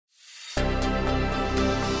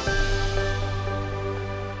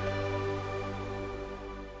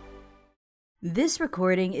This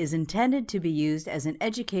recording is intended to be used as an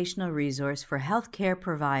educational resource for healthcare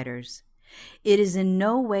providers. It is in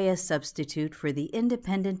no way a substitute for the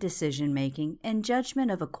independent decision-making and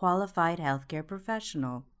judgment of a qualified healthcare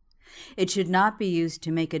professional. It should not be used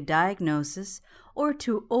to make a diagnosis or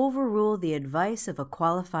to overrule the advice of a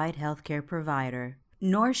qualified healthcare provider,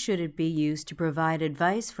 nor should it be used to provide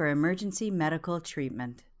advice for emergency medical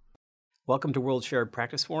treatment. Welcome to World Shared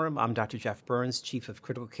Practice Forum. I'm Dr. Jeff Burns, Chief of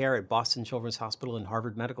Critical Care at Boston Children's Hospital and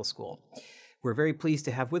Harvard Medical School. We're very pleased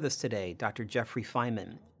to have with us today Dr. Jeffrey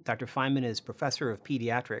Fineman. Dr. Fineman is Professor of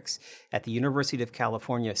Pediatrics at the University of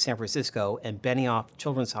California, San Francisco and Benioff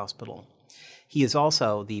Children's Hospital. He is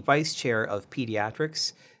also the Vice Chair of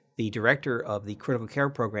Pediatrics, the Director of the Critical Care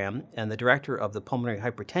Program, and the Director of the Pulmonary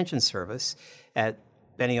Hypertension Service at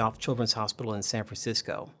Benioff Children's Hospital in San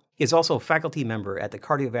Francisco. He is also a faculty member at the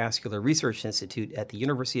Cardiovascular Research Institute at the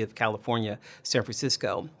University of California, San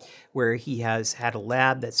Francisco, where he has had a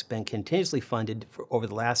lab that's been continuously funded for over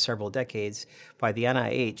the last several decades by the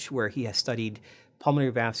NIH, where he has studied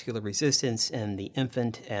pulmonary vascular resistance in the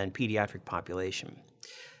infant and pediatric population.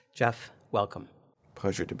 Jeff, welcome.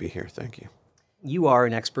 Pleasure to be here. Thank you. You are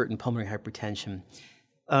an expert in pulmonary hypertension.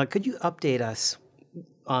 Could you update us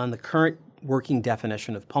on the current working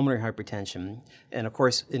definition of pulmonary hypertension, and of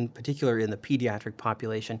course, in particular in the pediatric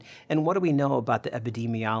population, and what do we know about the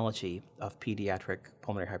epidemiology of pediatric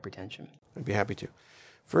pulmonary hypertension? I'd be happy to.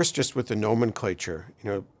 First, just with the nomenclature,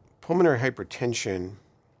 pulmonary hypertension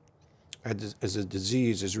as a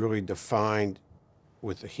disease is really defined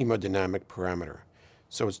with a hemodynamic parameter.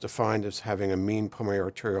 So it's defined as having a mean pulmonary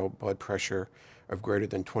arterial blood pressure of greater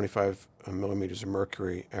than 25 millimeters of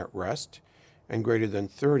mercury at rest, and greater than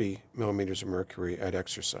 30 millimeters of mercury at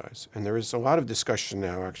exercise. And there is a lot of discussion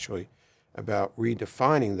now, actually, about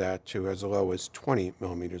redefining that to as low as 20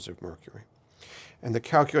 millimeters of mercury. And the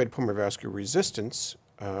calculated pulmonary vascular resistance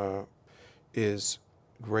is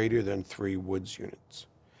greater than 3 Woods units.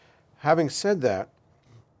 Having said that,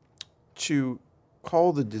 to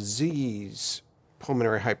call the disease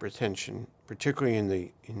pulmonary hypertension, particularly in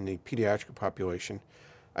the pediatric population,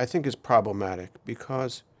 I think is problematic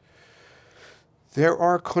because there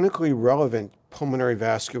are clinically relevant pulmonary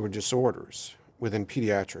vascular disorders within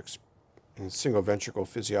pediatrics. And single ventricle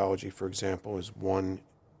physiology, for example, is one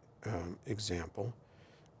example,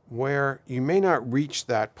 where you may not reach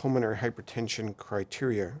that pulmonary hypertension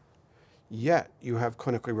criteria, yet you have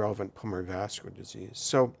clinically relevant pulmonary vascular disease.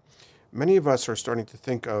 So many of us are starting to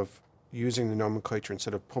think of using the nomenclature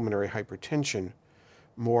instead of pulmonary hypertension,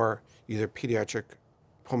 more either pediatric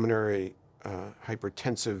pulmonary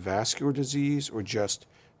hypertensive vascular disease or just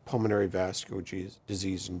pulmonary vascular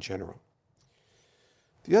disease in general.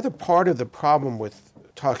 The other part of the problem with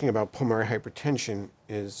talking about pulmonary hypertension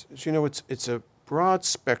is it's a broad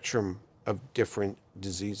spectrum of different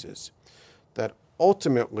diseases that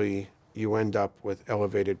ultimately you end up with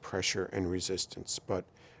elevated pressure and resistance, but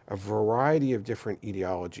a variety of different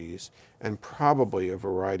etiologies and probably a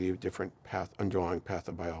variety of different underlying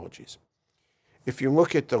pathobiologies. If you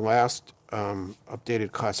look at the last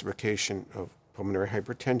updated classification of pulmonary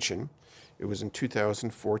hypertension, it was in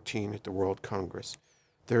 2014 at the World Congress.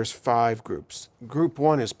 There's 5 groups. Group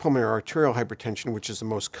 1 is pulmonary arterial hypertension, which is the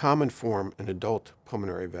most common form in adult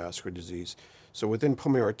pulmonary vascular disease. So within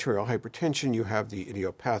pulmonary arterial hypertension, you have the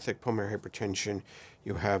idiopathic pulmonary hypertension,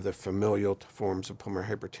 you have the familial forms of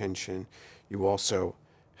pulmonary hypertension, you also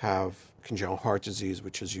have congenital heart disease,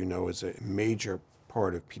 which, as you know, is a major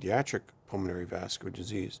part of pediatric pulmonary vascular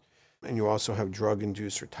disease. And you also have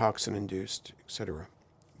drug-induced or toxin-induced, etc.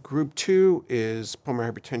 Group 2 is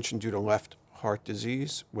pulmonary hypertension due to left heart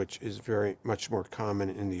disease, which is very much more common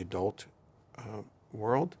in the adult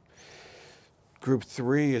world. Group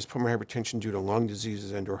 3 is pulmonary hypertension due to lung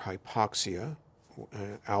diseases and or hypoxia.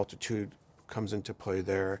 Altitude comes into play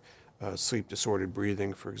there, sleep-disordered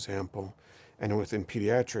breathing, for example. And within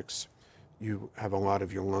pediatrics, you have a lot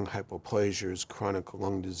of your lung hypoplasias, chronic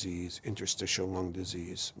lung disease, interstitial lung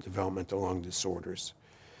disease, developmental lung disorders.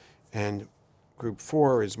 And group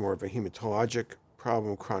 4 is more of a hematologic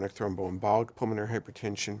problem, chronic thromboembolic pulmonary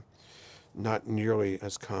hypertension, not nearly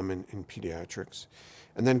as common in pediatrics.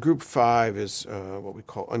 And then group 5 is what we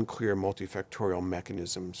call unclear multifactorial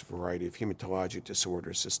mechanisms, variety of hematologic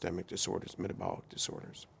disorders, systemic disorders, metabolic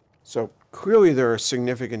disorders. So clearly there are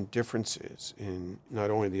significant differences in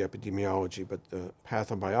not only the epidemiology, but the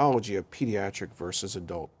pathobiology of pediatric versus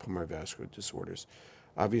adult pulmonary vascular disorders.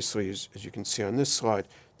 Obviously, as you can see on this slide,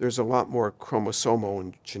 there's a lot more chromosomal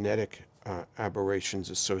and genetic aberrations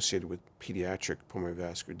associated with pediatric pulmonary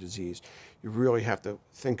vascular disease. You really have to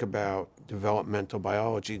think about developmental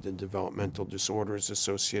biology, the developmental disorders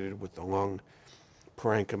associated with the lung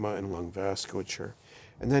parenchyma and lung vasculature,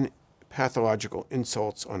 and then pathological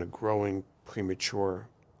insults on a growing premature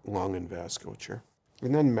lung and vasculature.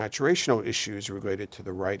 And then maturational issues related to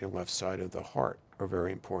the right and left side of the heart are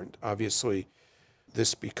very important. Obviously,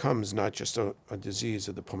 this becomes not just a disease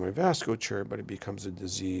of the pulmonary vasculature, but it becomes a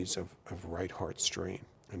disease of right heart strain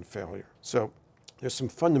and failure. So there's some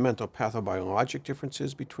fundamental pathobiologic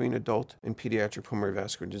differences between adult and pediatric pulmonary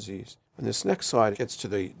vascular disease. And this next slide gets to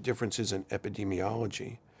the differences in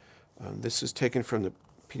epidemiology. This is taken from the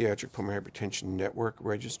Pediatric Pulmonary Hypertension Network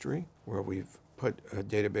Registry, where we've put a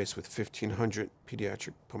database with 1,500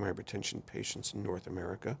 pediatric pulmonary hypertension patients in North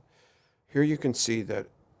America. Here you can see that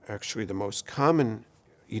actually the most common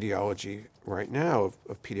etiology right now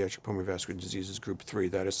of pediatric pulmonary vascular disease is group 3,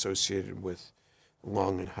 that associated with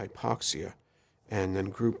lung and hypoxia. And then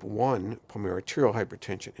group 1, pulmonary arterial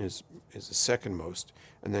hypertension, is the second most.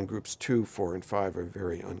 And then groups 2, 4, and 5 are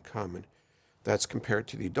very uncommon. That's compared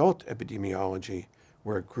to the adult epidemiology,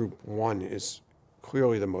 where group 1 is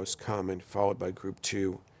clearly the most common, followed by group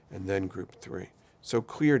 2, and then group 3. So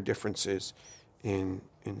clear differences in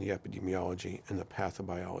the epidemiology and the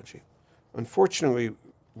pathobiology. Unfortunately,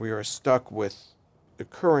 we are stuck with the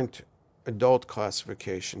current adult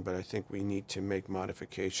classification, but I think we need to make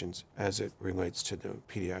modifications as it relates to the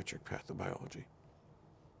pediatric pathobiology.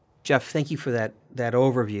 Jeff, thank you for that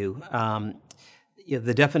overview.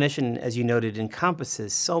 The definition, as you noted,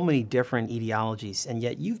 encompasses so many different etiologies, and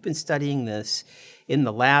yet you've been studying this in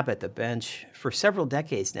the lab at the bench for several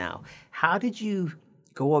decades now. How did you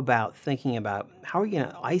go about thinking about how are you going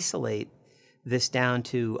to isolate this down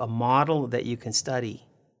to a model that you can study?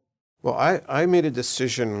 Well, I made a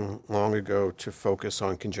decision long ago to focus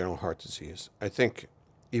on congenital heart disease. I think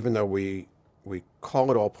even though we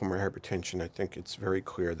call it all pulmonary hypertension, I think it's very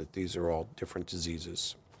clear that these are all different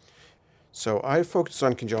diseases. So I focused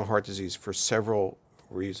on congenital heart disease for several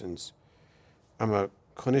reasons. I'm a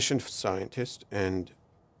clinician scientist, and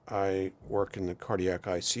I work in the cardiac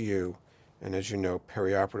ICU. And as you know,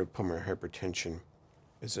 perioperative pulmonary hypertension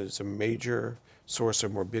is a major source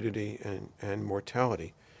of morbidity and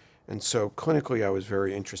mortality. And so clinically, I was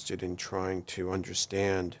very interested in trying to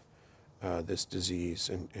understand this disease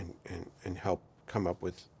and help come up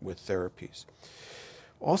with therapies.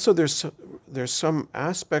 Also, there's some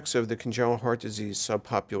aspects of the congenital heart disease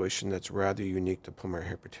subpopulation that's rather unique to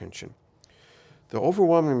pulmonary hypertension. The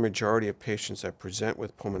overwhelming majority of patients that present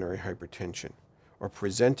with pulmonary hypertension are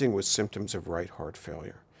presenting with symptoms of right heart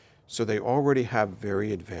failure, so they already have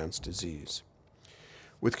very advanced disease.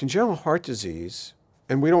 With congenital heart disease,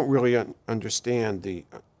 and we don't really understand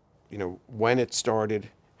when it started,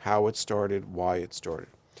 how it started, why it started.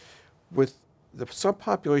 With the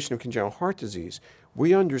subpopulation of congenital heart disease,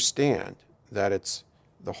 we understand that it's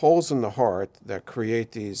the holes in the heart that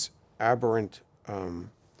create these aberrant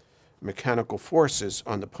mechanical forces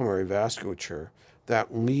on the pulmonary vasculature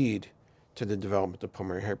that lead to the development of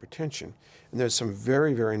pulmonary hypertension. And there's some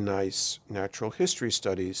very, very nice natural history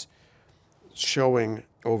studies showing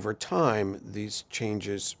over time these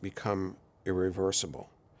changes become irreversible.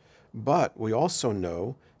 But we also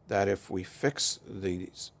know that if we fix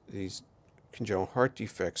these congenital heart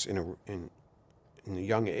defects in a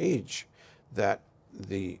young age, that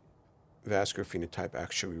the vascular phenotype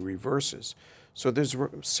actually reverses. So there's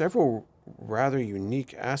several rather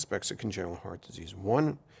unique aspects of congenital heart disease.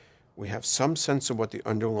 One, we have some sense of what the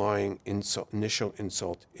underlying initial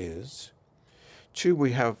insult is. 2,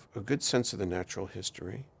 we have a good sense of the natural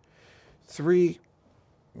history. 3,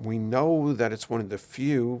 we know that it's one of the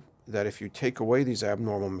few that if you take away these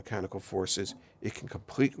abnormal mechanical forces, it can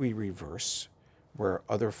completely reverse, where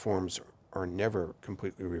other forms are never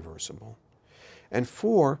completely reversible. And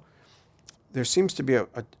 4, there seems to be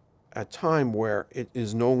a time where it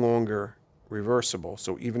is no longer reversible.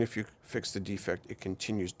 So even if you fix the defect, it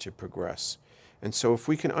continues to progress. And so if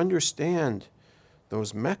we can understand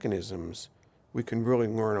those mechanisms, we can really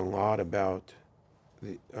learn a lot about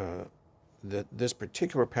this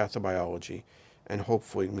particular pathobiology and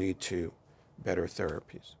hopefully lead to better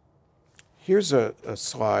therapies. Here's a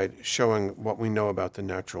slide showing what we know about the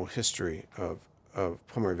natural history of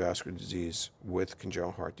pulmonary vascular disease with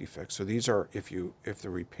congenital heart defects. So these are, if the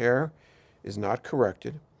repair is not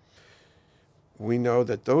corrected, we know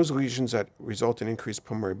that those lesions that result in increased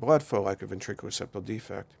pulmonary blood flow, like a ventricular septal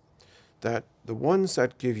defect, that the ones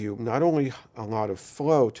that give you not only a lot of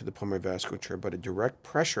flow to the pulmonary vasculature, but a direct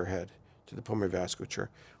pressure head to the pulmonary vasculature,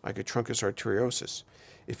 like a truncus arteriosus,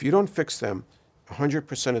 if you don't fix them,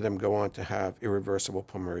 100% of them go on to have irreversible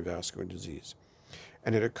pulmonary vascular disease.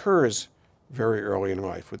 And it occurs very early in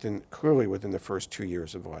life, clearly within the first 2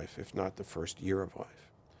 years of life, if not the first year of life.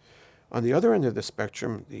 On the other end of the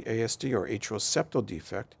spectrum, the ASD or atrial septal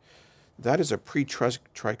defect, that is a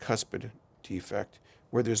pre-tricuspid defect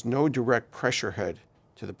where there's no direct pressure head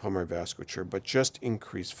to the pulmonary vasculature, but just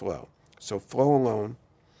increased flow. So flow alone,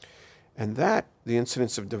 and that, the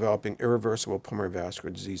incidence of developing irreversible pulmonary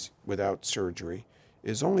vascular disease without surgery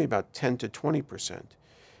is only about 10 to 20%.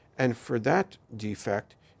 And for that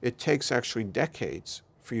defect, it takes actually decades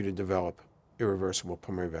for you to develop irreversible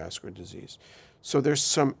pulmonary vascular disease. So there's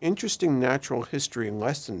some interesting natural history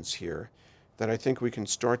lessons here that I think we can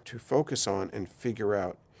start to focus on and figure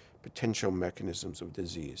out potential mechanisms of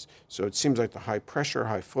disease. So it seems like the high pressure,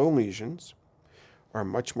 high flow lesions are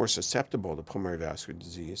much more susceptible to pulmonary vascular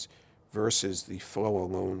disease versus the flow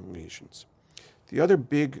alone lesions. The other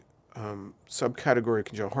big subcategory of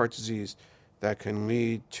congenital heart disease that can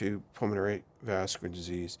lead to pulmonary vascular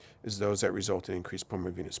disease is those that result in increased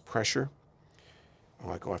pulmonary venous pressure,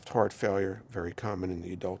 like left heart failure, very common in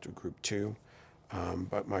the adult or group 2,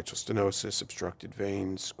 but mitral stenosis, obstructed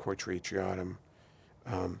veins, coronary atriatum.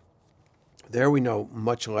 There we know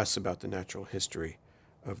much less about the natural history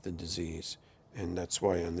of the disease, and that's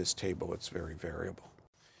why on this table it's very variable.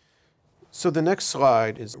 So the next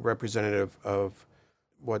slide is representative of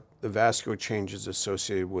what the vascular changes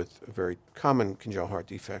associated with a very common congenital heart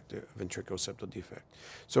defect, a ventriculoseptal defect.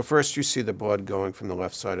 So first you see the blood going from the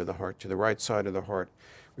left side of the heart to the right side of the heart,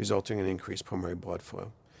 resulting in increased pulmonary blood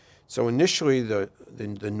flow. So initially the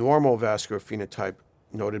normal vascular phenotype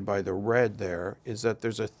noted by the red there is that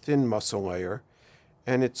there's a thin muscle layer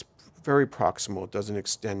and it's very proximal. It doesn't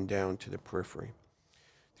extend down to the periphery.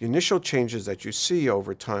 The initial changes that you see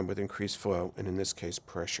over time with increased flow, and in this case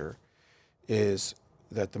pressure, is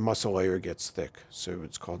that the muscle layer gets thick. So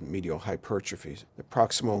it's called medial hypertrophy. The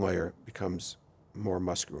proximal layer becomes more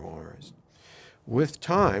muscularized. With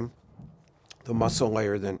time, the muscle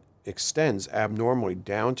layer then extends abnormally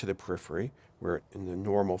down to the periphery, where in the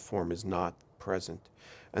normal form is not present.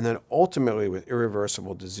 And then ultimately, with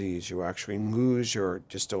irreversible disease, you actually lose your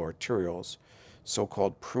distal arterioles,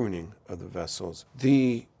 so-called pruning of the vessels.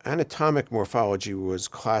 The anatomic morphology was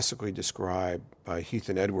classically described by Heath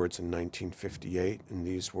and Edwards in 1958, and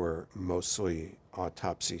these were mostly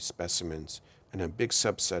autopsy specimens, and a big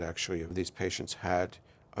subset actually of these patients had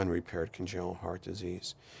unrepaired congenital heart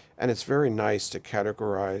disease. And it's very nice to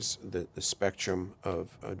categorize the spectrum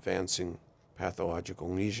of advancing pathological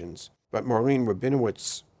lesions. But Marlene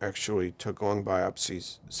Rabinowitz actually took lung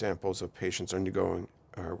biopsy samples of patients undergoing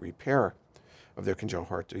repair of their congenital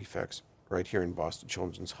heart defects right here in Boston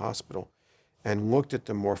Children's Hospital and looked at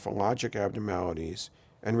the morphologic abnormalities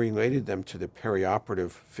and related them to the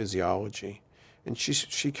perioperative physiology. And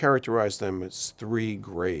she characterized them as 3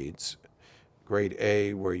 grades. Grade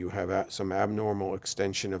A, where you have some abnormal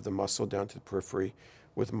extension of the muscle down to the periphery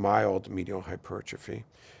with mild medial hypertrophy.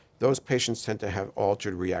 Those patients tend to have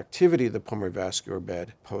altered reactivity of the pulmonary vascular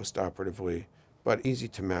bed postoperatively, but easy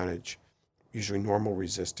to manage, usually normal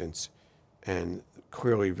resistance, and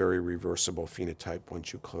clearly very reversible phenotype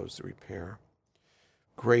once you close the repair.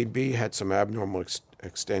 Grade B had some abnormal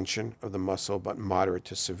extension of the muscle, but moderate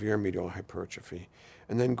to severe medial hypertrophy.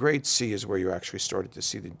 And then grade C is where you actually started to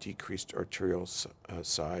see the decreased arterial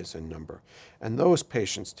size and number. And those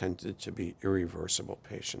patients tended to be irreversible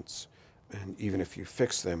patients. And even if you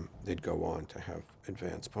fix them, they'd go on to have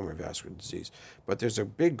advanced pulmonary vascular disease. But there's a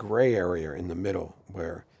big gray area in the middle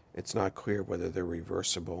where it's not clear whether they're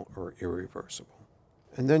reversible or irreversible.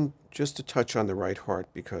 And then just to touch on the right heart,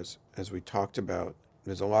 because as we talked about,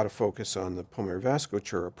 there's a lot of focus on the pulmonary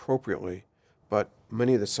vasculature appropriately, but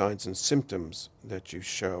many of the signs and symptoms that you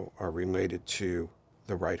show are related to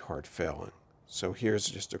the right heart failing. So here's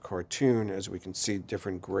just a cartoon. As we can see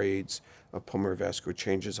different grades of pulmonary vascular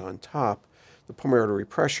changes on top. The pulmonary artery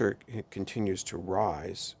pressure continues to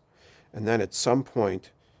rise. And then at some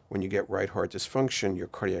point, when you get right heart dysfunction, your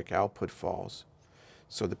cardiac output falls.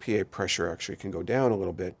 So the PA pressure actually can go down a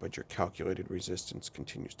little bit, but your calculated resistance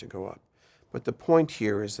continues to go up. But the point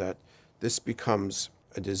here is that this becomes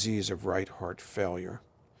a disease of right heart failure.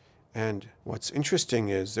 And what's interesting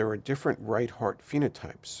is there are different right heart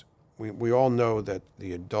phenotypes. We all know that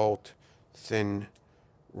the adult thin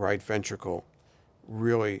right ventricle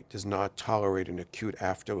really does not tolerate an acute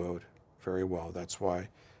afterload very well. That's why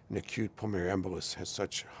an acute pulmonary embolus has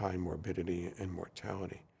such high morbidity and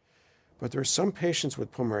mortality. But there are some patients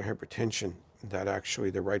with pulmonary hypertension that actually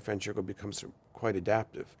the right ventricle becomes quite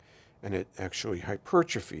adaptive, and it actually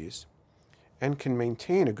hypertrophies and can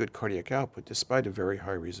maintain a good cardiac output despite a very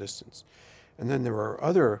high resistance. And then there are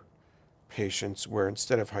other patients where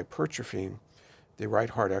instead of hypertrophying, the right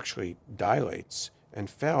heart actually dilates and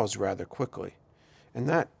fails rather quickly. And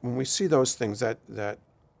that, when we see those things, that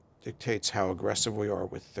dictates how aggressive we are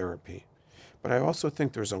with therapy. But I also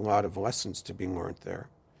think there's a lot of lessons to be learned there.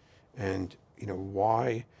 And,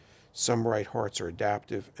 why some right hearts are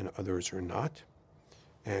adaptive and others are not.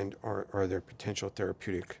 And are there potential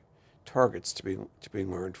therapeutic targets to be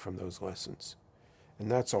learned from those lessons?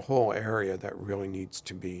 And that's a whole area that really needs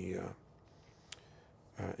to be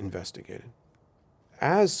investigated.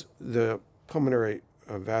 As the pulmonary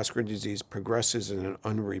vascular disease progresses in an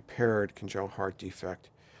unrepaired congenital heart defect,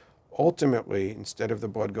 ultimately, instead of the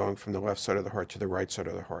blood going from the left side of the heart to the right side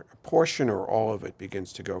of the heart, a portion or all of it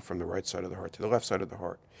begins to go from the right side of the heart to the left side of the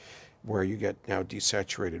heart, where you get now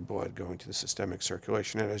desaturated blood going to the systemic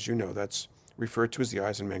circulation. And as you know, that's referred to as the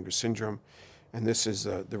Eisenmenger syndrome. And this is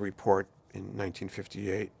the report in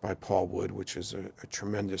 1958 by Paul Wood, which is a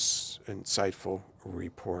tremendous, insightful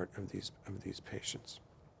report of these patients.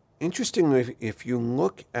 Interestingly, if you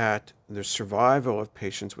look at the survival of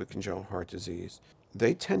patients with congenital heart disease,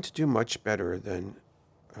 they tend to do much better than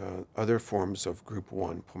other forms of group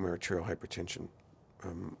 1 pulmonary arterial hypertension,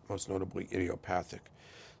 most notably idiopathic.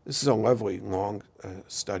 This is a lovely long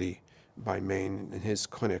study by Main in his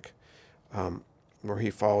clinic, where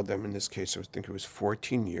he followed them. In this case, I think it was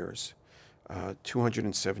 14 years,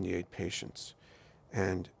 278 patients.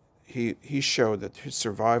 And he showed that his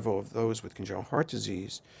survival of those with congenital heart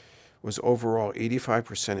disease was overall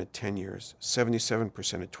 85% at 10 years,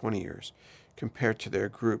 77% at 20 years, compared to their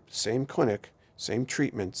group, same clinic, same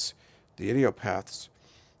treatments, the idiopaths,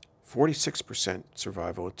 46%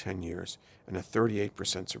 survival at 10 years, and a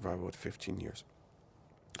 38% survival at 15 years.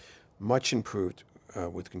 Much improved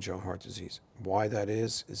with congenital heart disease. Why that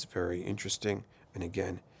is very interesting. And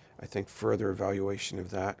again, I think further evaluation of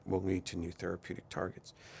that will lead to new therapeutic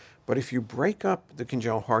targets. But if you break up the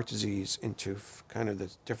congenital heart disease into kind of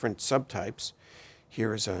the different subtypes,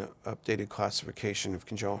 here is an updated classification of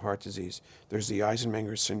congenital heart disease. There's the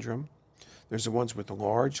Eisenmenger syndrome. There's the ones with the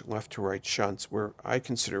large left to right shunts, where I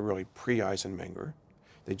consider really pre-Eisenmenger.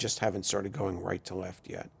 They just haven't started going right to left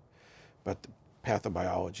yet. But the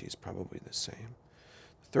pathobiology is probably the same.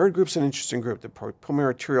 The third group's an interesting group, the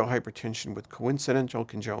pulmonary arterial hypertension with coincidental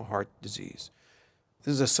congenital heart disease.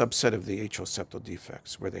 This is a subset of the atrial septal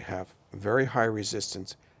defects, where they have very high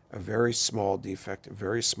resistance, a very small defect, a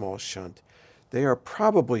very small shunt. They are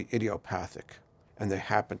probably idiopathic, and they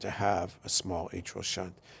happen to have a small atrial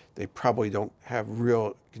shunt. They probably don't have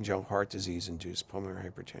real congenital heart disease-induced pulmonary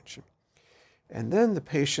hypertension. And then the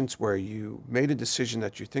patients where you made a decision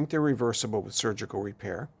that you think they're reversible with surgical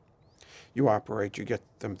repair, you operate, you get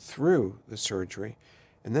them through the surgery,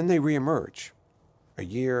 and then they reemerge a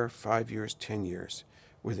year, 5 years, 10 years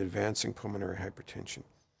with advancing pulmonary hypertension.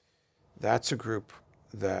 That's a group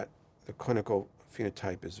that the clinical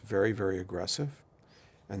phenotype is very, very aggressive,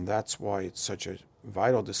 and that's why it's such a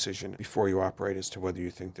vital decision before you operate as to whether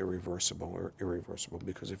you think they're reversible or irreversible.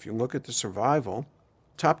 Because if you look at the survival,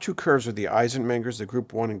 top two curves are the Eisenmengers, the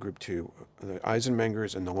group 1 and group 2, the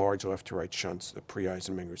Eisenmengers and the large left to right shunts, the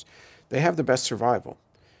pre-Eisenmengers. They have the best survival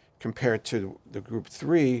compared to the group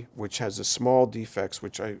 3, which has the small defects,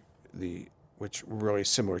 which really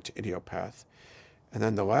similar to idiopath. And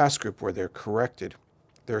then the last group where they're corrected,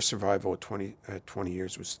 their survival at 20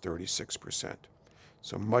 years was 36%.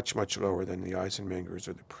 So much, much lower than the Eisenmengers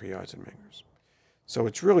or the pre-Eisenmengers. So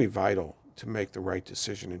it's really vital to make the right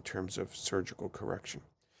decision in terms of surgical correction.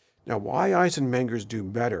 Now, why Eisenmengers do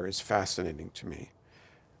better is fascinating to me.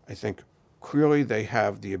 I think clearly they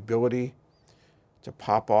have the ability to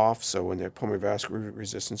pop off, so when their pulmonary vascular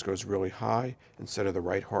resistance goes really high, instead of the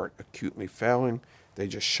right heart acutely failing, they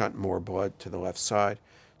just shunt more blood to the left side,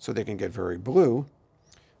 so they can get very blue,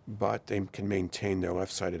 but they can maintain their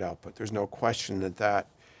left-sided output. There's no question that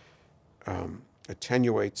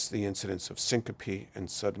attenuates the incidence of syncope and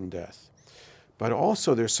sudden death. But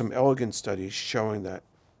also there's some elegant studies showing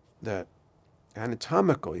that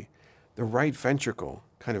anatomically, the right ventricle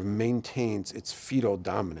kind of maintains its fetal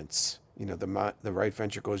dominance. The right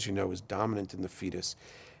ventricle, as you know, is dominant in the fetus.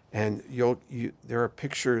 And there are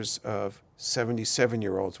pictures of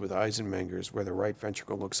 77-year-olds with Eisenmengers where the right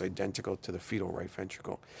ventricle looks identical to the fetal right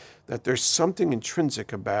ventricle. That there's something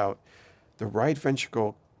intrinsic about the right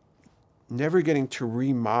ventricle never getting to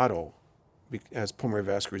remodel as pulmonary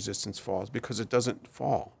vascular resistance falls, because it doesn't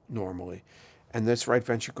fall normally. And this right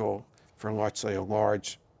ventricle, for let's say a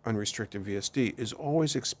large unrestricted VSD, is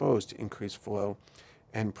always exposed to increased flow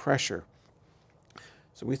and pressure.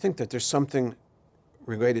 So we think that there's something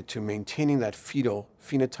related to maintaining that fetal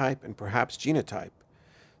phenotype and perhaps genotype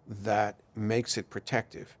that makes it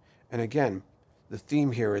protective. And again, the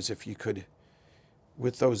theme here is if you could,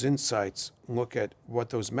 with those insights, look at what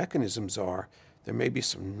those mechanisms are, there may be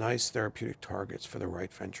some nice therapeutic targets for the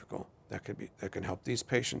right ventricle that can help these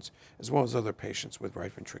patients as well as other patients with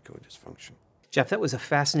right ventricular dysfunction. Jeff, that was a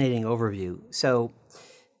fascinating overview. So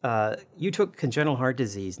you took congenital heart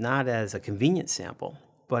disease not as a convenient sample,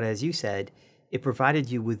 but as you said, it provided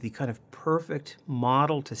you with the kind of perfect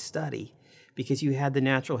model to study because you had the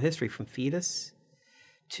natural history from fetus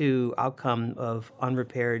to outcome of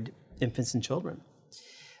unrepaired infants and children.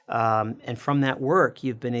 And from that work,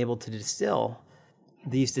 you've been able to distill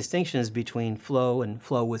these distinctions between flow and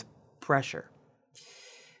flow with pressure.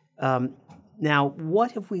 Now,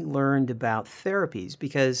 what have we learned about therapies?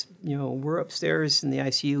 Because, we're upstairs in the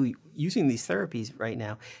ICU using these therapies right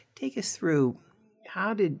now. Take us through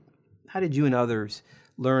how did you and others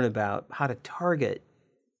learn about how to target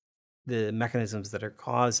the mechanisms that are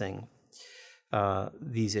causing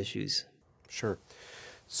these issues? Sure.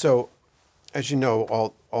 So, as you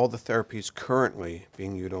know, all the therapies currently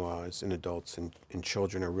being utilized in adults and in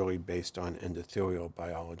children are really based on endothelial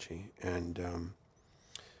biology. And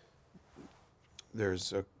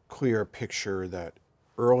there's a clear picture that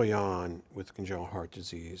early on with congenital heart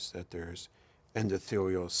disease that there's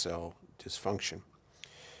endothelial cell dysfunction.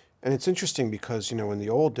 And it's interesting because, in the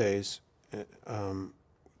old days,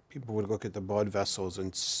 people would look at the blood vessels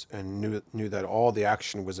and knew that all the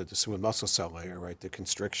action was at the smooth muscle cell layer, right? The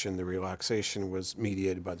constriction, the relaxation was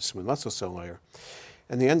mediated by the smooth muscle cell layer.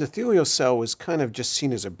 And the endothelial cell was kind of just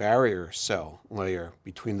seen as a barrier cell layer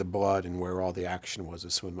between the blood and where all the action was,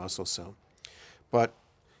 the smooth muscle cell. But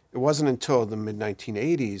it wasn't until the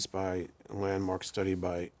mid-1980s by a landmark study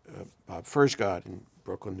by Bob Fersgod in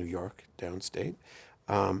Brooklyn, New York, downstate,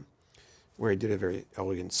 where he did a very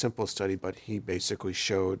elegant, simple study, but he basically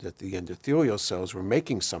showed that the endothelial cells were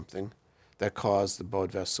making something that caused the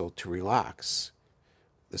blood vessel to relax.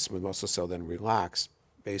 The smooth muscle cell then relaxed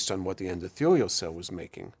based on what the endothelial cell was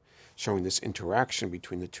making, showing this interaction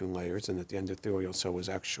between the two layers and that the endothelial cell was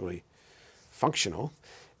actually functional.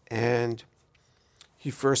 And he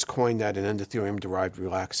first coined that an endothelium-derived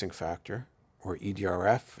relaxing factor, or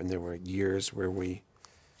EDRF, and there were years where we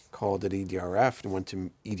called it EDRF and went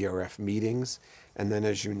to EDRF meetings. And then,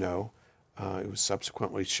 as you know, it was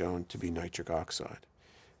subsequently shown to be nitric oxide.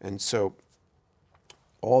 And so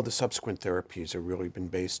all the subsequent therapies have really been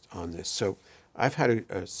based on this. So I've had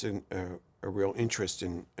a real interest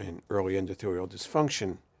in early endothelial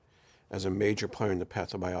dysfunction as a major player in the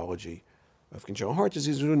pathobiology of congenital heart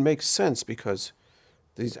disease. It would make sense because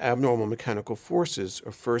these abnormal mechanical forces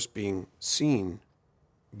are first being seen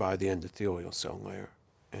by the endothelial cell layer.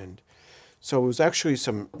 And so it was actually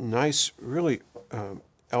some nice, really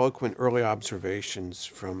eloquent early observations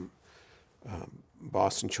from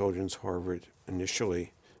Boston Children's, Harvard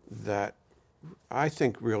initially, that I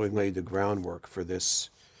think really laid the groundwork for this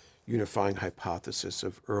unifying hypothesis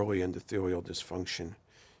of early endothelial dysfunction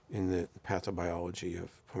in the pathobiology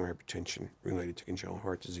of pulmonary hypertension related to congenital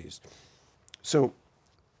heart disease. So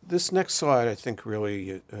this next slide, I think,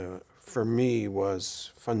 really, for me,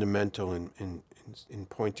 was fundamental in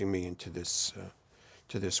pointing me into this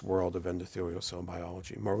world of endothelial cell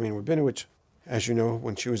biology. Marlene Rabinowitz, as you know,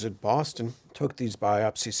 when she was at Boston, took these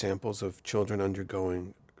biopsy samples of children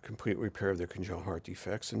undergoing complete repair of their congenital heart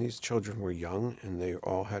defects, and these children were young, and they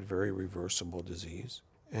all had very reversible disease.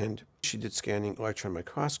 And she did scanning electron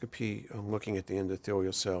microscopy, looking at the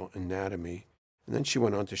endothelial cell anatomy. And then she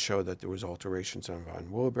went on to show that there was alterations on von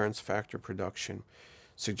Willebrand's factor production,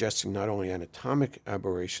 suggesting not only anatomic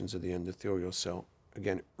aberrations of the endothelial cell,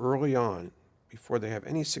 again, early on, before they have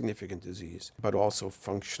any significant disease, but also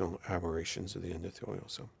functional aberrations of the endothelial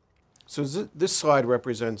cell. So this slide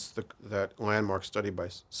represents that landmark study by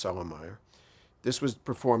Sellemeyer. This was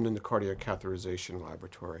performed in the cardiac catheterization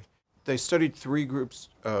laboratory. They studied 3 groups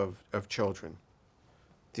of children.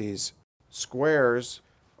 These squares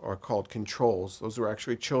are called controls. Those were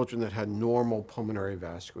actually children that had normal pulmonary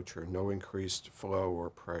vasculature, no increased flow or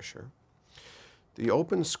pressure. The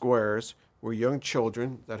open squares were young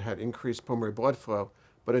children that had increased pulmonary blood flow,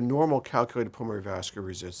 but a normal calculated pulmonary vascular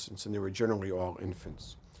resistance, and they were generally all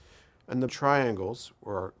infants. And the triangles,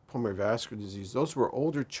 or pulmonary vascular disease, those were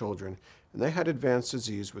older children, and they had advanced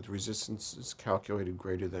disease with resistances calculated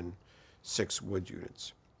greater than 6 Wood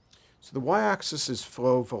units. So the y-axis is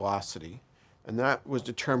flow velocity, and that was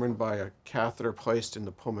determined by a catheter placed in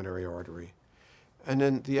the pulmonary artery. And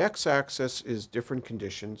then the x-axis is different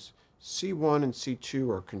conditions. C1 and C2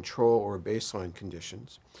 are control or baseline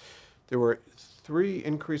conditions. There were 3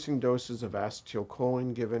 increasing doses of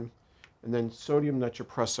acetylcholine given, and then sodium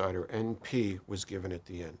nitroprusside, or NP, was given at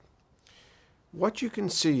the end. What you can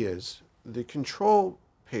see is the control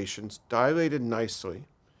patients dilated nicely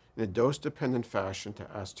in a dose-dependent fashion to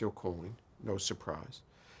acetylcholine, no surprise.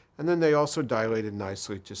 And then they also dilated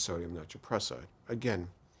nicely to sodium nitroprusside, again,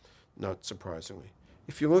 not surprisingly.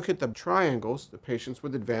 If you look at the triangles, the patients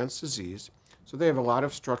with advanced disease, so they have a lot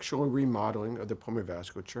of structural remodeling of the pulmonary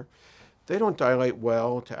vasculature, they don't dilate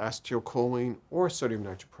well to acetylcholine or sodium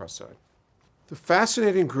nitroprusside. The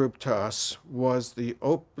fascinating group to us was the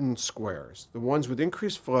open squares, the ones with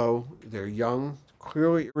increased flow, they're young,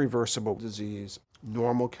 clearly reversible disease,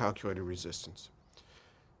 normal calculated resistance.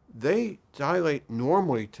 They dilate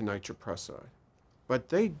normally to nitroprusside, but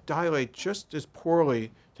they dilate just as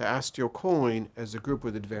poorly to acetylcholine as the group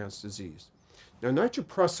with advanced disease. Now,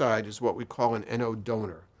 nitroprusside is what we call an NO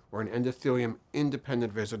donor, or an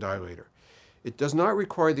endothelium-independent vasodilator. It does not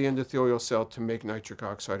require the endothelial cell to make nitric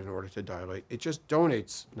oxide in order to dilate. It just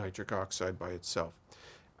donates nitric oxide by itself.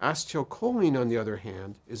 Acetylcholine, on the other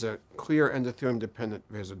hand, is a clear endothelium-dependent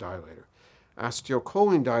vasodilator.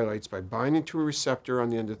 Acetylcholine dilates by binding to a receptor on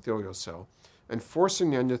the endothelial cell and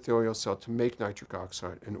forcing the endothelial cell to make nitric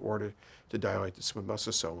oxide in order to dilate the smooth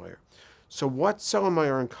muscle cell layer. So what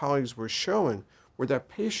Celermajer and colleagues were showing were that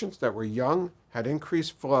patients that were young, had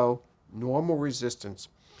increased flow, normal resistance,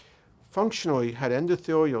 functionally had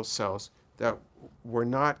endothelial cells that were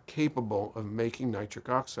not capable of making nitric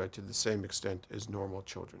oxide to the same extent as normal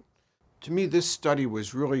children. To me, this study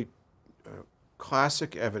was really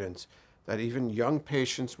classic evidence that even young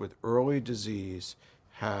patients with early disease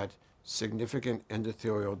had significant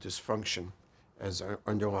endothelial dysfunction as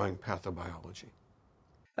underlying pathobiology.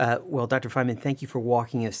 Well, Dr. Fineman, thank you for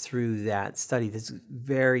walking us through that study. That's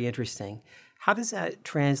very interesting. How does that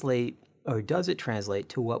translate, or does it translate,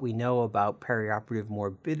 to what we know about perioperative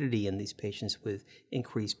morbidity in these patients with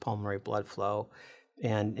increased pulmonary blood flow,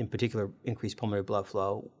 and in particular, increased pulmonary blood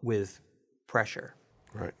flow with pressure?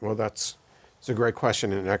 Right. Well, it's a great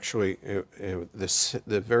question. And actually,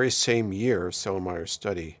 the very same year, Celermajer's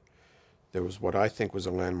study, there was what I think was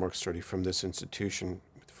a landmark study from this institution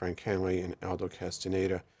with Frank Hanley and Aldo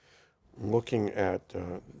Castaneda, looking at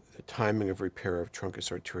the timing of repair of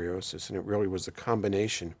truncus arteriosus. And it really was a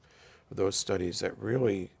combination of those studies that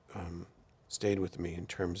really stayed with me in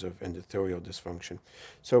terms of endothelial dysfunction.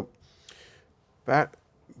 So back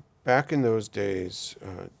in those days,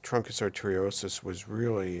 truncus arteriosus was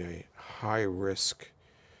really a high-risk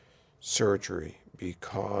surgery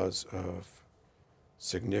because of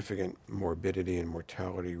significant morbidity and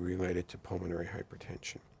mortality related to pulmonary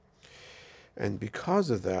hypertension. And because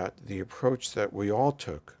of that, the approach that we all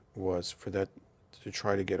took was for that to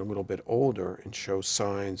try to get a little bit older and show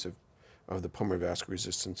signs of the pulmonary vascular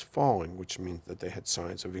resistance falling, which means that they had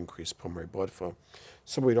signs of increased pulmonary blood flow.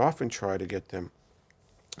 So we'd often try to get them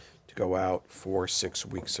to go out 4 or 6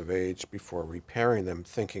 weeks of age before repairing them,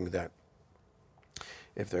 thinking that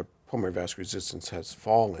if their pulmonary vascular resistance has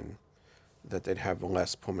fallen, that they'd have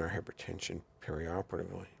less pulmonary hypertension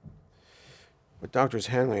perioperatively. What Drs.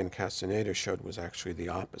 Hanley and Castaneda showed was actually the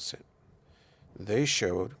opposite. They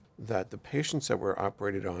showed that the patients that were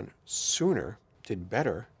operated on sooner did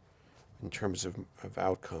better in terms of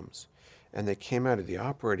outcomes, and they came out of the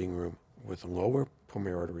operating room with lower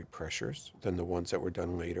pulmonary artery pressures than the ones that were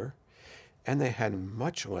done later, and they had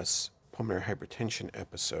much less pulmonary hypertension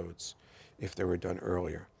episodes if they were done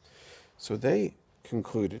earlier. So they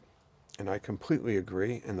concluded, and I completely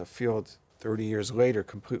agree, and the field 30 years later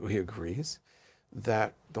completely agrees,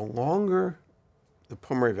 that the longer the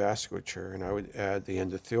pulmonary vasculature, and I would add the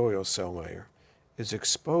endothelial cell layer, is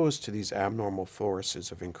exposed to these abnormal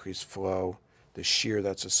forces of increased flow, the shear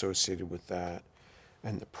that's associated with that,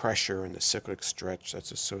 and the pressure and the cyclic stretch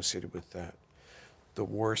that's associated with that, the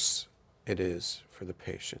worse it is for the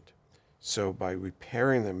patient. So by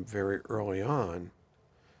repairing them very early on,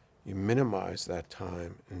 you minimize that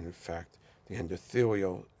time, and in fact, the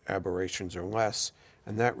endothelial aberrations are less,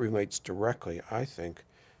 and that relates directly, I think,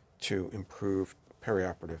 to improved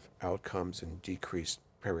perioperative outcomes and decreased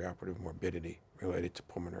perioperative morbidity related to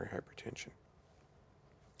pulmonary hypertension.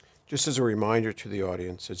 Just as a reminder to the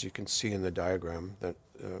audience, as you can see in the diagram, that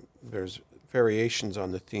there's variations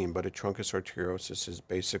on the theme, but a truncus arteriosus is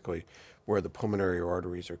basically where the pulmonary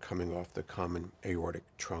arteries are coming off the common aortic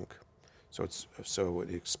trunk. So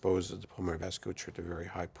it exposes the pulmonary vasculature to very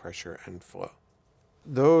high pressure and flow.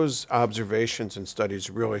 Those observations and studies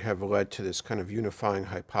really have led to this kind of unifying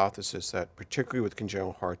hypothesis that, particularly with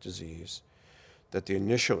congenital heart disease, that the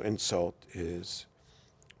initial insult is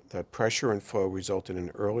that pressure and flow result in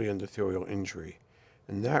an early endothelial injury,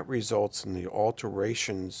 And that results in the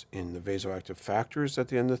alterations in the vasoactive factors that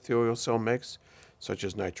the endothelial cell makes, such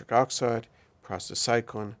as nitric oxide,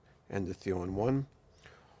 prostacyclin, endothelin-1,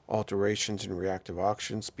 alterations in reactive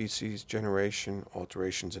oxygen species generation,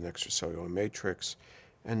 alterations in extracellular matrix,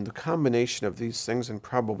 and the combination of these things, and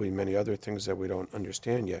probably many other things that we don't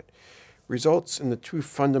understand yet, results in the two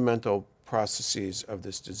fundamental processes of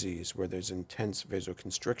this disease, where there's intense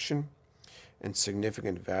vasoconstriction and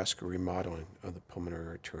significant vascular remodeling of the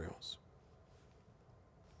pulmonary arterioles.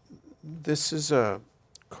 This is a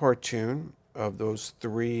cartoon of those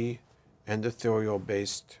three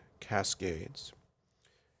endothelial-based cascades,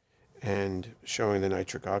 and showing the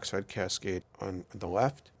nitric oxide cascade on the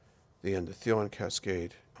left, the endothelin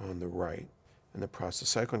cascade on the right, and the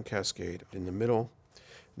prostacyclin cascade in the middle.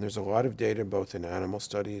 And there's a lot of data both in animal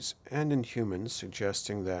studies and in humans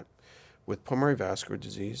suggesting that with pulmonary vascular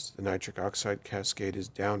disease, the nitric oxide cascade is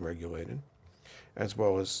downregulated, as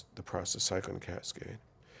well as the prostacyclin cascade.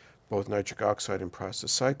 Both nitric oxide and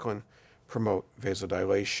prostacyclin promote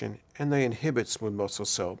vasodilation, and they inhibit smooth muscle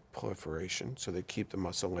cell proliferation, so they keep the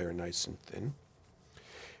muscle layer nice and thin.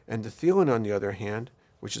 Endothelin, on the other hand,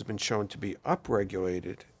 which has been shown to be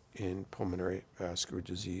upregulated in pulmonary vascular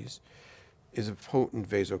disease, is a potent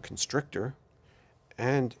vasoconstrictor,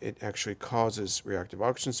 and it actually causes reactive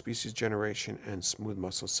oxygen species generation and smooth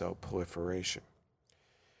muscle cell proliferation.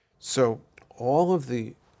 So all of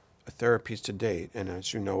the therapies to date, and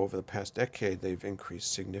as you know, over the past decade, they've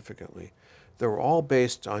increased significantly. They're all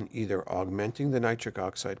based on either augmenting the nitric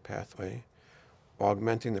oxide pathway,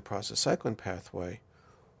 augmenting the prostacyclin pathway,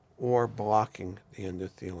 or blocking the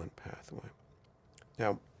endothelin pathway.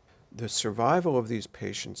 Now, the survival of these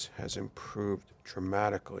patients has improved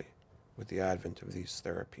dramatically with the advent of these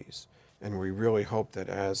therapies. And we really hope that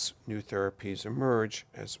as new therapies emerge,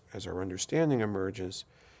 as our understanding emerges,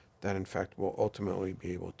 that in fact we'll ultimately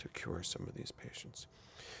be able to cure some of these patients.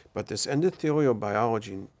 But this endothelial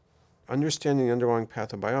biology, understanding the underlying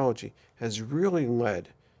pathobiology, has really led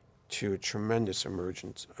to a tremendous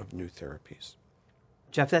emergence of new therapies.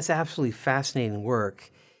 Jeff, that's absolutely fascinating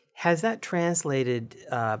work. Has that translated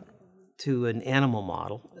to an animal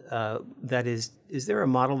model? That is there a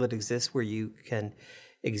model that exists where you can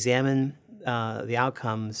examine the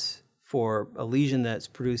outcomes for a lesion that's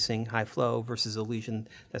producing high flow versus a lesion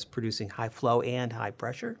that's producing high flow and high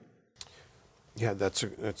pressure? Yeah, that's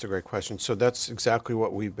a great question. So that's exactly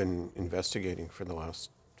what we've been investigating for the last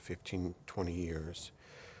 15, 20 years.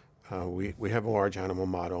 We have a large animal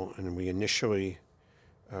model, and we initially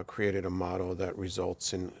created a model that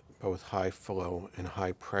results in both high flow and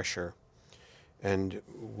high pressure. And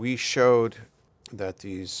we showed that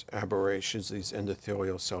these aberrations, these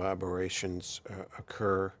endothelial cell aberrations,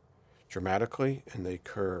 occur dramatically, and they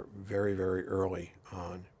occur very, very early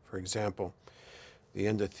on. For example, the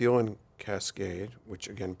endothelin cascade, which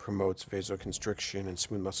again promotes vasoconstriction and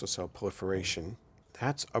smooth muscle cell proliferation,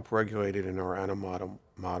 that's upregulated in our animal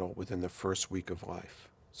model within the first week of life.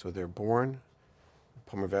 So they're born,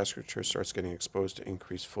 pulmonary vasculature starts getting exposed to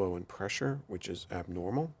increased flow and pressure, which is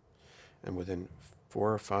abnormal. And within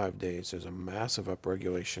 4 or 5 days, there's a massive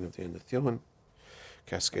upregulation of the endothelin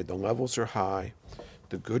cascade. The levels are high.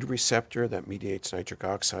 The good receptor that mediates nitric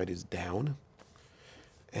oxide is down.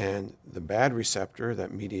 And the bad receptor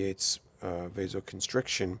that mediates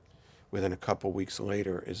vasoconstriction within a couple weeks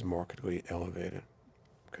later is markedly elevated.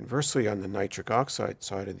 Conversely, on the nitric oxide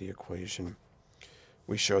side of the equation,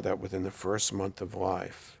 we show that within the first month of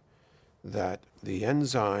life, that the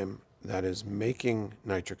enzyme that is making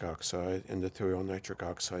nitric oxide, endothelial nitric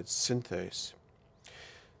oxide synthase,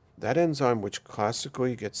 that enzyme, which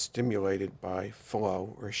classically gets stimulated by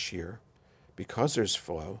flow or shear, because there's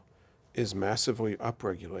flow, is massively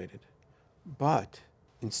upregulated. But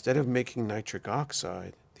instead of making nitric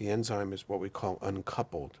oxide, the enzyme is what we call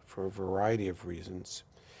uncoupled for a variety of reasons,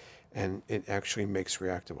 and it actually makes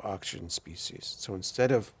reactive oxygen species.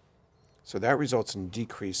 So that results in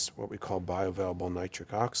decreased what we call bioavailable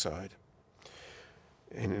nitric oxide.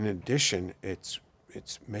 And in addition, it's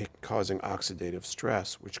causing oxidative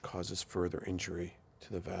stress, which causes further injury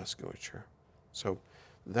to the vasculature. So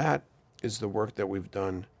that is the work that we've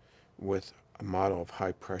done with a model of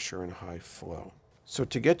high pressure and high flow. So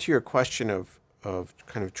to get to your question of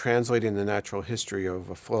kind of translating the natural history of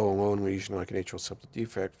a flow alone lesion like an atrial septal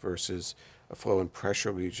defect versus a flow and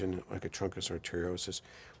pressure lesion like a truncus arteriosus,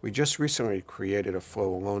 we just recently created a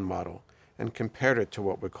flow alone model and compared it to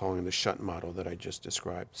what we're calling the shunt model that I just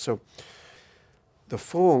described. So the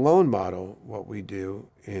flow alone model, what we do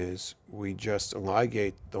is we just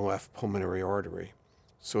ligate the left pulmonary artery.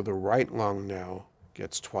 So the right lung now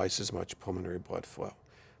gets twice as much pulmonary blood flow,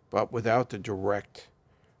 but without the direct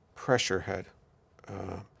pressure head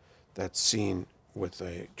that's seen with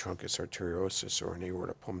a truncus arteriosus or an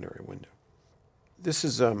aorta pulmonary window. This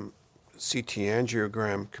is a CT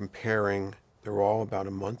angiogram comparing, they're all about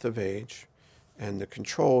a month of age, and the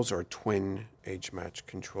controls are twin age-matched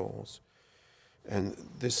controls. And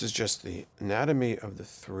this is just the anatomy of the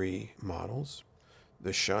three models.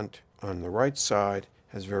 The shunt on the right side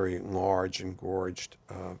has very large engorged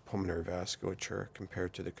pulmonary vasculature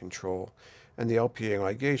compared to the control. And the LPA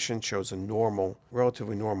ligation shows a normal,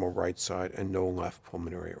 relatively normal right side and no left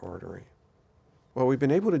pulmonary artery. What we've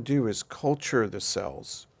been able to do is culture the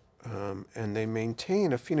cells, and they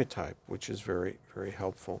maintain a phenotype, which is very, very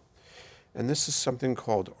helpful. And this is something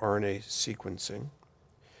called RNA sequencing.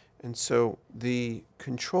 And so the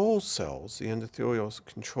control cells, the endothelial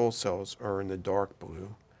control cells, are in the dark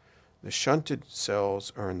blue. The shunted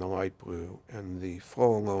cells are in the light blue, and the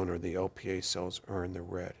flow alone, or the LPA cells, are in the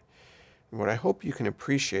red. And what I hope you can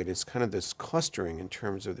appreciate is kind of this clustering in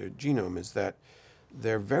terms of their genome is that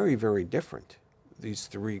they're very, very different, these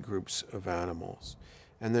three groups of animals.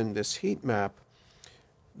 And then this heat map,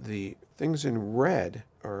 the things in red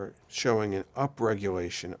are showing an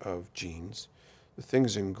upregulation of genes. The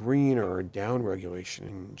things in green are a downregulation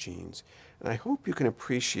in genes. And I hope you can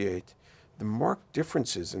appreciate the marked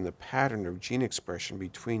differences in the pattern of gene expression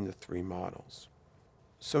between the three models.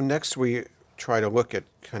 So next we try to look at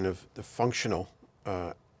kind of the functional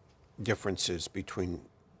differences between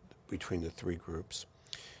the three groups.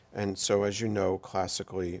 And so, as you know,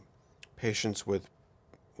 classically, patients with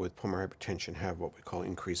pulmonary hypertension have what we call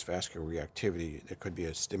increased vascular reactivity. There could be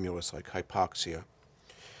a stimulus like hypoxia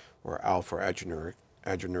or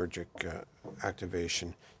alpha-adrenergic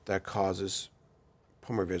activation that causes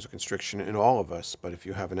pulmonary vasoconstriction in all of us, but if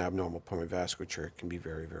you have an abnormal pulmonary vasculature, it can be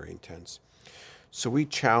very, very intense. So we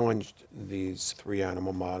challenged these three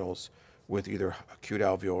animal models with either acute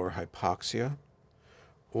alveolar hypoxia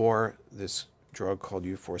or this drug called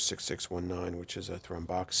U46619, which is a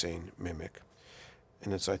thromboxane mimic.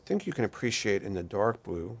 And as I think you can appreciate in the dark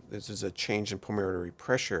blue, this is a change in pulmonary artery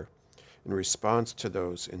pressure in response to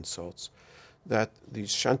those insults, that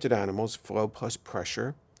these shunted animals, flow plus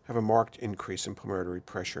pressure, have a marked increase in pulmonary artery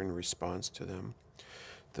pressure in response to them.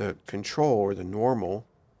 The control, or the normal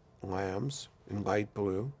lambs in light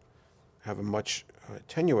blue, have a much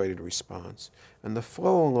attenuated response, and the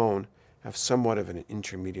flow alone have somewhat of an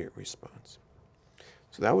intermediate response.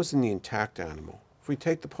 So that was in the intact animal. If we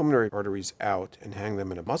take the pulmonary arteries out and hang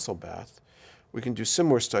them in a muscle bath, we can do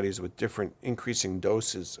similar studies with different increasing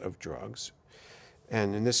doses of drugs.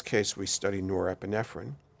 And in this case, we study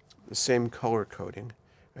norepinephrine, the same color coding.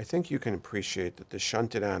 I think you can appreciate that the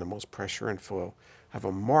shunted animals, pressure and flow, have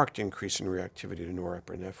a marked increase in reactivity to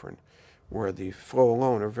norepinephrine, where the flow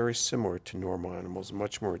alone are very similar to normal animals,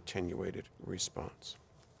 much more attenuated response.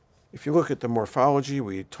 If you look at the morphology,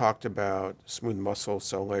 we talked about smooth muscle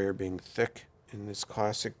cell layer being thick in this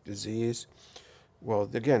classic disease. Well,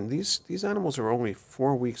 again, these animals are only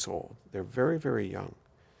 4 weeks old. They're very, very young,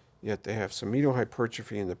 yet they have some medial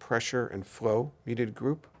hypertrophy in the pressure and flow mediated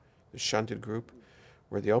group, the shunted group,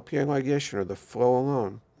 where the LPA ligation or the flow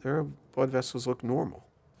alone, their blood vessels look normal.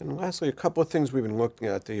 And lastly, a couple of things we've been looking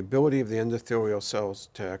at, the ability of the endothelial cells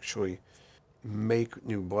to actually make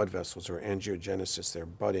new blood vessels, or angiogenesis, they're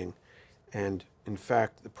budding. And in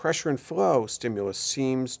fact, the pressure and flow stimulus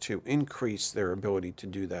seems to increase their ability to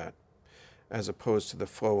do that, as opposed to the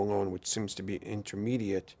flow alone, which seems to be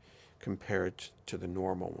intermediate compared to the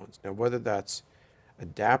normal ones. Now, whether that's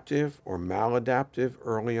adaptive or maladaptive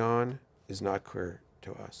early on is not clear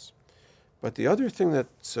to us. But the other thing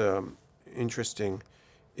that's interesting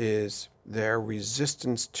is their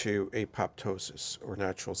resistance to apoptosis, or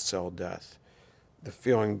natural cell death. The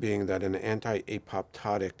feeling being that an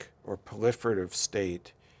anti-apoptotic or proliferative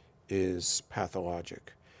state is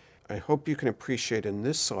pathologic. I hope you can appreciate in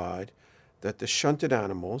this slide that the shunted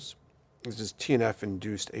animals, this is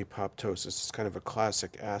TNF-induced apoptosis, it's kind of a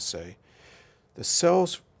classic assay. The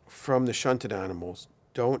cells from the shunted animals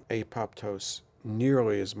don't apoptose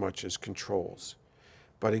nearly as much as controls.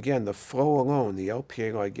 But again, the flow alone, the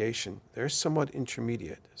LPA ligation, they're somewhat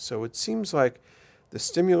intermediate. So it seems like the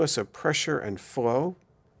stimulus of pressure and flow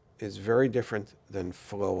is very different than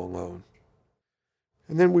flow alone.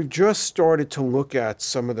 And then we've just started to look at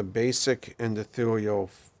some of the basic endothelial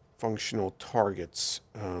functional targets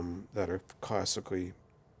that are classically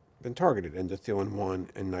been targeted, endothelin-1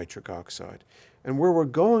 and nitric oxide. And where we're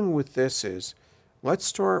going with this is, let's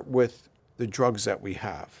start with the drugs that we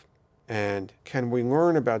have. And can we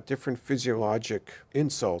learn about different physiologic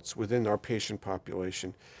insults within our patient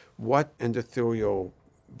population? What endothelial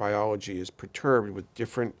biology is perturbed with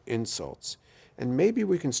different insults? And maybe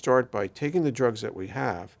we can start by taking the drugs that we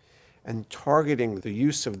have and targeting the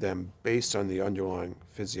use of them based on the underlying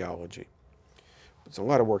physiology. It's a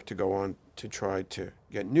lot of work to go on to try to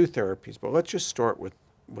get new therapies, but let's just start with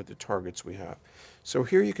the targets we have. So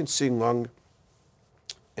here you can see lung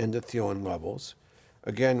endothelin levels.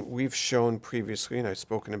 Again, we've shown previously, and I've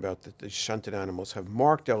spoken about that the shunted animals have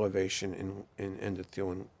marked elevation in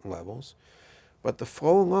endothelin levels. But the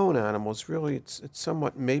flow alone animals, really, it's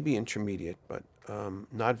somewhat maybe intermediate, but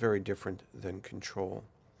not very different than control.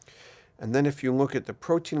 And then if you look at the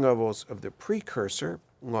protein levels of the precursor,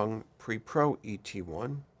 lung pre-pro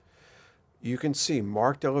ET1, you can see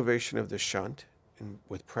marked elevation of the shunt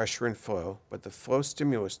with pressure and flow, but the flow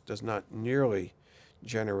stimulus does not nearly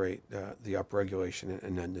generate the upregulation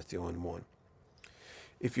in endothelin-1.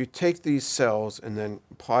 If you take these cells and then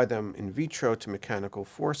apply them in vitro to mechanical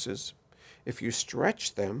forces, if you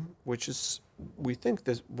stretch them, which is, we think,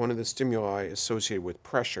 one of the stimuli associated with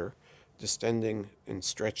pressure, distending and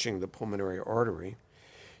stretching the pulmonary artery,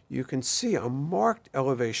 you can see a marked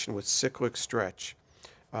elevation with cyclic stretch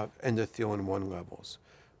of endothelin-1 levels.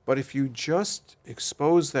 But if you just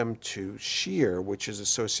expose them to shear, which is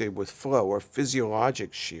associated with flow or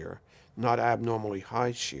physiologic shear, not abnormally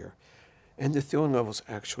high shear, endothelin levels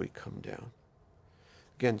actually come down.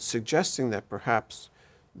 Again, suggesting that perhaps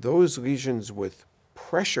those lesions with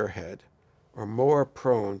pressure head are more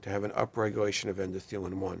prone to have an upregulation of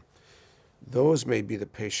endothelin-1. Those may be the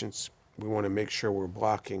patients we want to make sure we're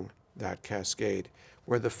blocking that cascade,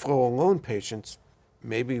 where the flow alone patients,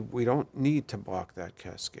 maybe we don't need to block that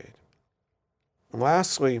cascade.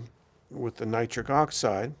 Lastly, with the nitric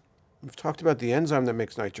oxide, we've talked about the enzyme that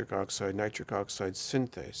makes nitric oxide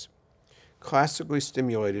synthase, classically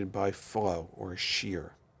stimulated by flow or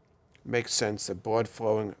shear. Makes sense that blood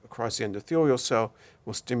flowing across the endothelial cell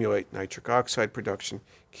will stimulate nitric oxide production,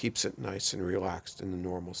 keeps it nice and relaxed in the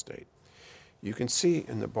normal state. You can see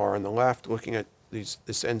in the bar on the left, looking at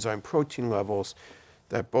this enzyme protein levels,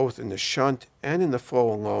 that both in the shunt and in the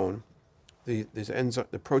flow alone, the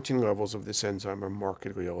protein levels of this enzyme are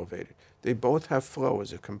markedly elevated. They both have flow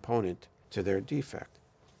as a component to their defect.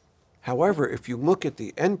 However, if you look at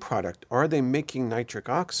the end product, are they making nitric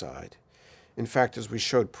oxide? In fact, as we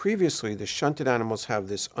showed previously, the shunted animals have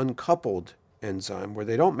this uncoupled enzyme where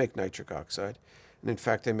they don't make nitric oxide, and in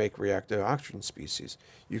fact they make reactive oxygen species.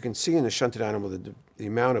 You can see in the shunted animal that the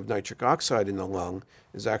amount of nitric oxide in the lung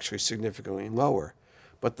is actually significantly lower.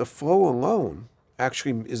 But the flow alone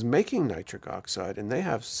actually is making nitric oxide, and they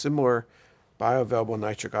have similar bioavailable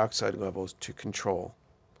nitric oxide levels to control.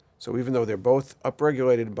 So even though they're both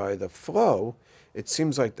upregulated by the flow, it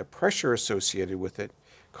seems like the pressure associated with it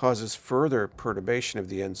causes further perturbation of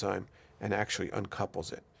the enzyme and actually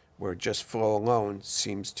uncouples it, where just flow alone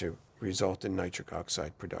seems to result in nitric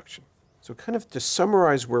oxide production. So kind of to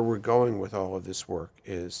summarize where we're going with all of this work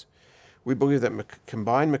is we believe that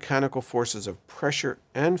combined mechanical forces of pressure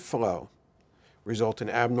and flow result in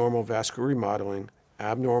abnormal vascular remodeling,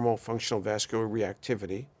 abnormal functional vascular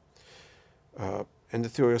reactivity,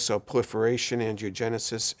 endothelial cell proliferation,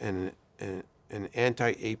 angiogenesis, and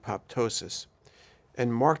anti-apoptosis,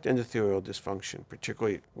 and marked endothelial dysfunction.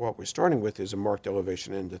 Particularly what we're starting with is a marked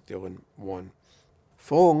elevation in endothelin-1.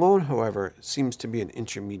 Flow alone, however, seems to be an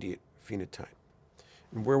intermediate phenotype.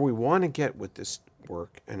 And where we want to get with this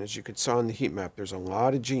work, and as you could saw in the heat map, there's a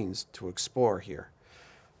lot of genes to explore here,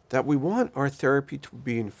 that we want our therapy to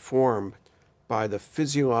be informed by the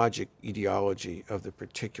physiologic etiology of the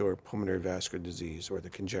particular pulmonary vascular disease or the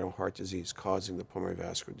congenital heart disease causing the pulmonary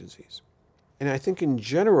vascular disease. And I think in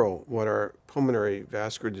general, what our pulmonary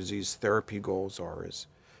vascular disease therapy goals are is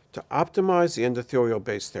to optimize the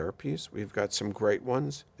endothelial-based therapies. We've got some great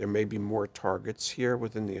ones. There may be more targets here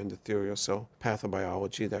within the endothelial cell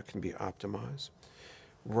pathobiology that can be optimized.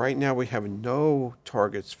 Right now, we have no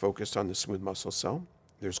targets focused on the smooth muscle cell.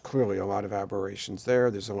 There's clearly a lot of aberrations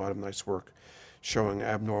there. There's a lot of nice work showing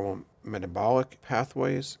abnormal metabolic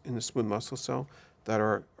pathways in the smooth muscle cell that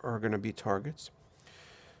are going to be targets.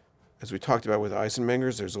 As we talked about with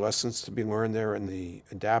Eisenmenger's, there's lessons to be learned there in the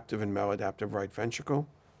adaptive and maladaptive right ventricle.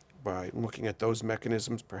 By looking at those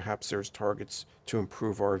mechanisms, perhaps there's targets to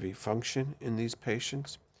improve RV function in these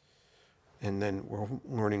patients. And then we're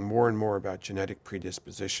learning more and more about genetic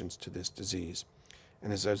predispositions to this disease.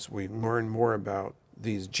 And as we learn more about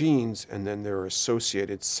these genes and then their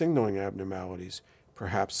associated signaling abnormalities,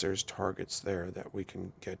 perhaps there's targets there that we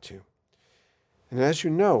can get to. And as you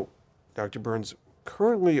know, Dr. Burns,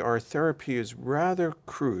 currently our therapy is rather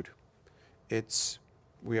crude.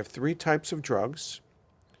 We have 3 types of drugs.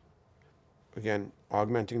 Again,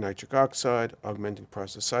 augmenting nitric oxide, augmenting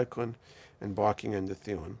prostacyclin, and blocking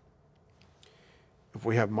endothelin. If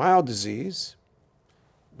we have mild disease,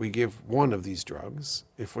 we give one of these drugs.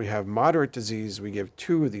 If we have moderate disease, we give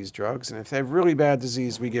two of these drugs. And if they have really bad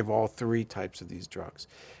disease, we give all three types of these drugs.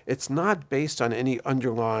 It's not based on any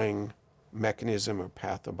underlying mechanism or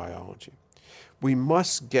pathobiology. We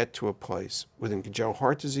must get to a place within congenital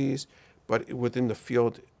heart disease, but within the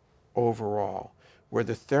field overall, where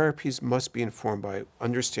the therapies must be informed by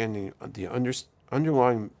understanding the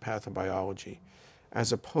underlying pathobiology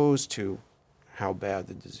as opposed to how bad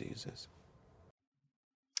the disease is.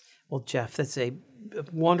 Well, Jeff, that's a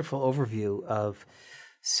wonderful overview of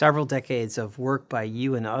several decades of work by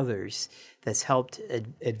you and others that's helped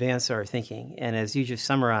advance our thinking. And as you just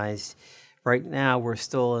summarized, right now we're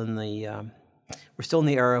still in the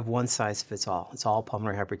era of one size fits all. It's all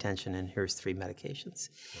pulmonary hypertension, and here's 3 medications.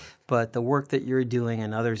 Right. But the work that you're doing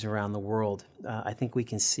and others around the world, I think we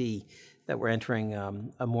can see that we're entering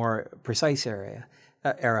a more precise era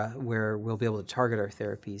where we'll be able to target our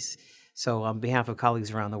therapies. So on behalf of colleagues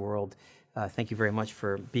around the world, thank you very much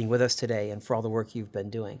for being with us today and for all the work you've been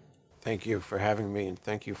doing. Thank you for having me, and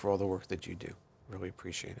thank you for all the work that you do. Really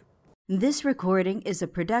appreciate it. This recording is a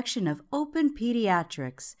production of Open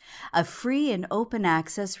Pediatrics, a free and open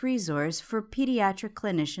access resource for pediatric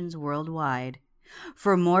clinicians worldwide.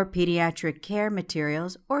 For more pediatric care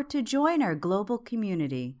materials or to join our global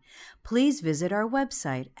community, please visit our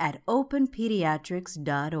website at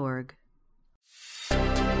openpediatrics.org.